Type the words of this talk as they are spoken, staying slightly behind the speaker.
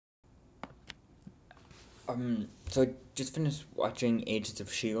So I just finished watching Agents of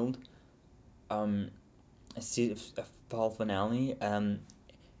S.H.I.E.L.D. A fall finale.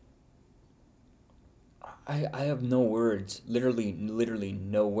 I have no words, literally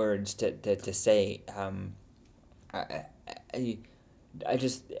no words to say. I, I, I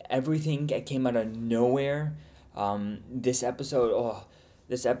just, everything that came out of nowhere. This episode,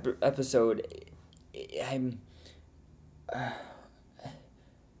 episode, I'm,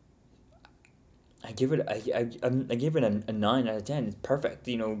 I give it I give it a 9 out of 10. It's perfect.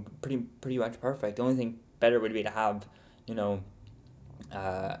 Pretty much perfect. The only thing better would be to have, you know,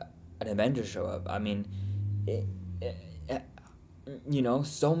 uh, an Avenger show up. I mean, it, it,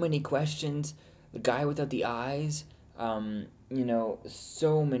 so many questions. The guy without the eyes.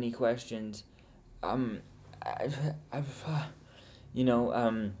 So many questions. Um, I, I, you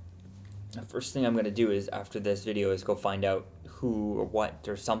know, the first thing I'm gonna do is after this video is go find out who or what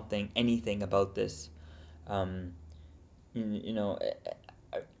or something, anything about this. Um, you know,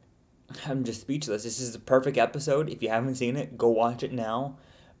 I'm just speechless. This is a perfect episode. If you haven't seen it, go watch it now.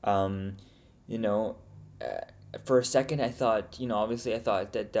 Um, you know, uh, for a second I thought, obviously I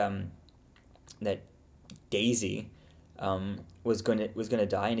thought that Daisy was gonna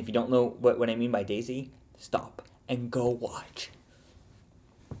die. And if you don't know what I mean by Daisy, stop and go watch.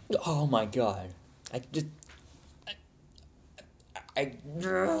 Oh my god, I just I.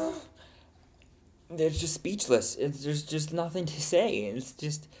 It's just speechless. There's just nothing to say. It's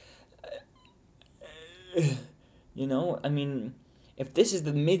just, I mean, if this is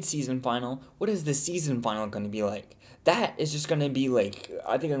the mid-season final, what is the season final going to be like? That is just going to be like,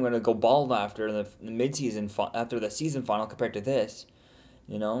 I think I'm going to go bald after the mid-season, after the season final compared to this.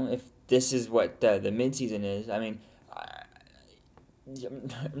 If this is what the mid-season is, I mean,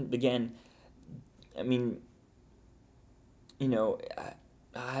 again, I mean,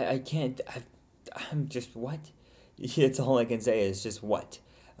 I can't, I'm just, what? It's all I can say is just what.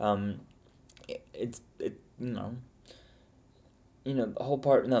 It's, the whole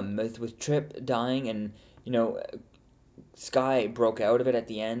part, no, with Trip dying and, Sky broke out of it at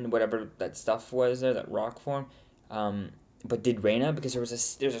the end, whatever that stuff was there, that rock form. But did Reyna? Because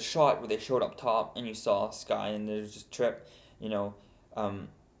there's a shot where they showed up top and you saw Sky and there's just Trip, um,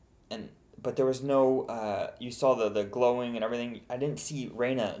 and but there was no you saw the glowing and everything. I didn't see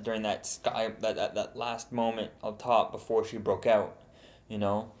Reyna during that Sky that last moment up top before she broke out, you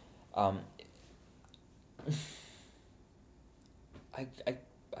know. Um, I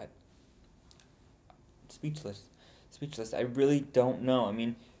speechless. Speechless. I really don't know. I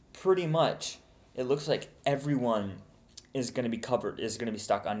mean, pretty much it looks like everyone is going to be covered, is going to be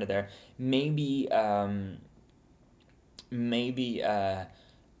stuck under there. Maybe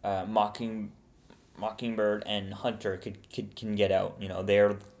Mockingbird and Hunter can get out.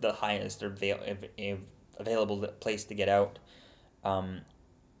 They're the highest or available place to get out. Um,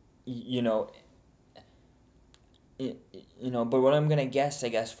 you know, but what I'm gonna guess, I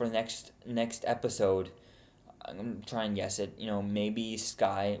guess, for next episode, I'm gonna try and guess it. Maybe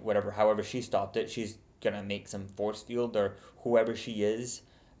Sky, whatever, however she stopped it, she's gonna make some force field or whoever she is.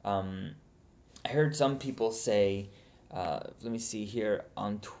 I heard some people say, let me see here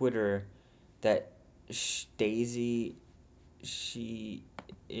on Twitter, that Daisy, she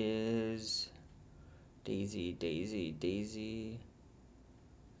is Daisy.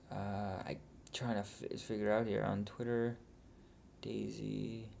 I trying to figure out here on Twitter.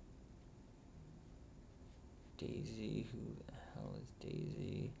 Daisy. Who the hell is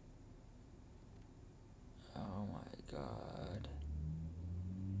Daisy? Oh my god.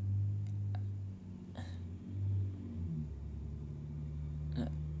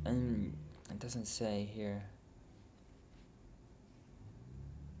 And it doesn't say here.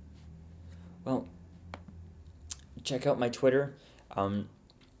 Well, check out my Twitter. I'll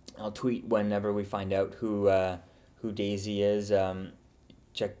tweet whenever we find out who Daisy is.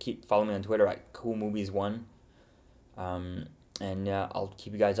 Keep follow me on Twitter at CoolMovies1. And I'll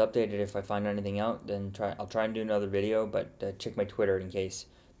keep you guys updated if I find anything out. Then I'll try and do another video, but check my Twitter in case.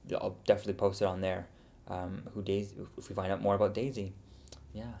 I'll definitely post it on there. Who Daisy? If we find out more about Daisy,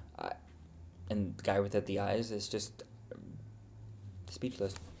 yeah. And the guy without the eyes is just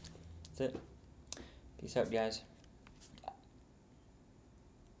speechless. That's it. Peace out, guys.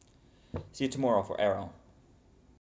 See you tomorrow for Arrow.